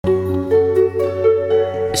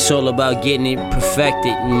It's all about getting it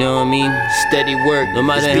perfected, you know what I mean? Steady work, no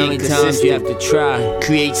matter how many times you have to try.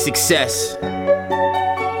 Create success.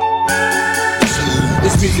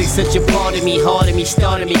 This music's such a part of me, hard of me,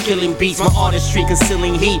 starting me, killing beats. My artistry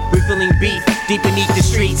concealing heat, refilling beef deep beneath the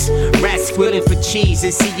streets. Rats squealing for cheese,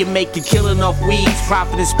 and see you make a killing off weeds.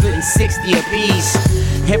 Profit is splitting 60 a piece.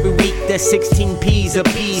 Every week that's 16 P's a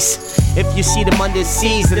piece. If you see them under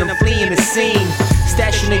seas, then I'm fleeing the scene.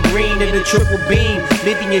 Stashing the green in the triple beam,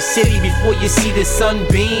 leaving your city before you see the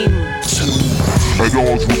sunbeam. At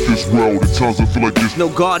odds with this world, at times I feel like there's no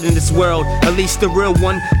God in this world, at least the real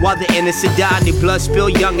one. While the innocent die and their blood spill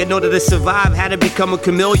young. In order to survive, had to become a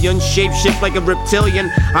chameleon. Shape shift like a reptilian.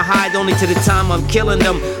 I hide only to the time I'm killing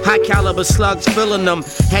them. High caliber slugs filling them.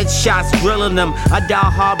 Headshots grilling them. I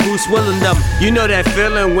dial hard Bruce willing them. You know that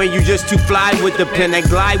feeling when you just too fly with the pen. I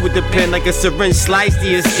glide with the pen like a syringe slice to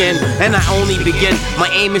your skin. And I only begin, my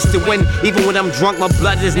aim is to win. Even when I'm drunk, my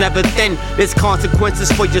blood is never thin. There's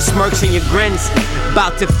consequences for your smirks and your grins.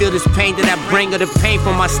 About to feel this pain that I bring, or the pain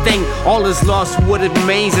from my sting. All is lost, what it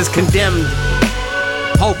remains is condemned.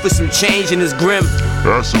 Hope for some change and it's grim.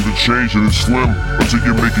 asking to change and it's slim until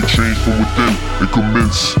you make a change from within and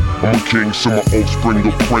commence. I'm a king, so my offspring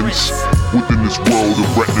a prince. Within this world of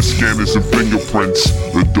retina scanners and fingerprints,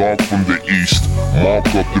 the dark from the east, mark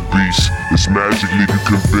up the beast. It's magic, leave you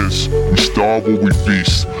convinced. We starve or we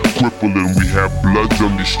feast, crippling, we have bloods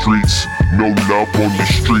on the streets. No love on the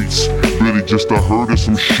streets, really just a herd of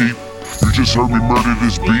some sheep. You just heard me murder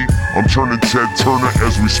this beat. I'm turning Ted Turner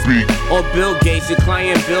as we speak. Or Bill Gates, your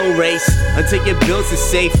client bill race until your bills are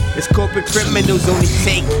safe. It's corporate criminals only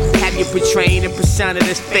take. Have you portraying a persona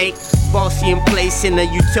that's fake, falsely in place in a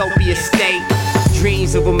utopia state.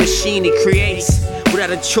 Dreams of a machine it creates.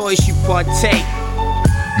 Without a choice you partake.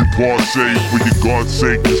 You partake, for your God's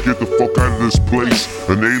sake, just get the fuck out of this place.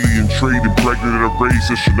 An alien trade impregnated a race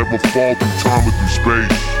that should never fall through time or through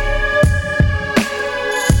space.